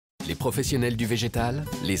Les professionnels du végétal,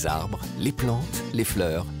 les arbres, les plantes, les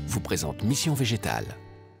fleurs vous présentent Mission Végétale.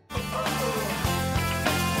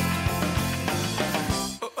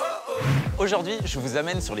 Aujourd'hui, je vous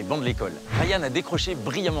amène sur les bancs de l'école. Ryan a décroché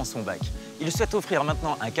brillamment son bac. Il souhaite offrir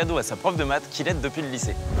maintenant un cadeau à sa prof de maths qui l'aide depuis le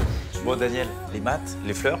lycée. Bon Daniel, les maths,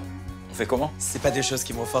 les fleurs, on fait comment? C'est pas deux choses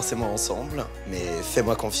qui vont forcément ensemble, mais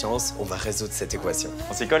fais-moi confiance, on va résoudre cette équation.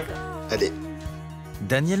 On s'y colle? Allez.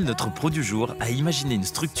 Daniel, notre pro du jour, a imaginé une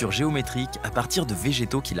structure géométrique à partir de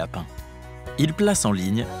végétaux qu'il a peints. Il place en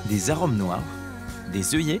ligne des arômes noirs,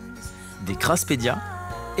 des œillets, des craspédias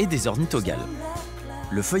et des ornithogales.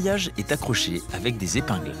 Le feuillage est accroché avec des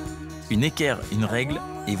épingles. Une équerre, une règle,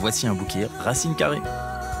 et voici un bouquet racine carrée.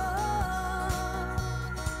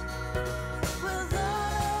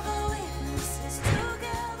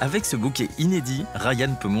 Avec ce bouquet inédit,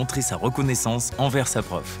 Ryan peut montrer sa reconnaissance envers sa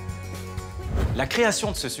prof. La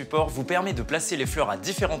création de ce support vous permet de placer les fleurs à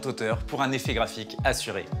différentes hauteurs pour un effet graphique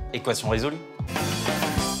assuré. Équation résolue.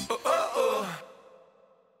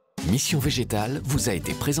 Mission Végétale vous a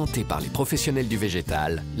été présentée par les professionnels du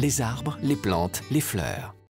végétal, les arbres, les plantes, les fleurs.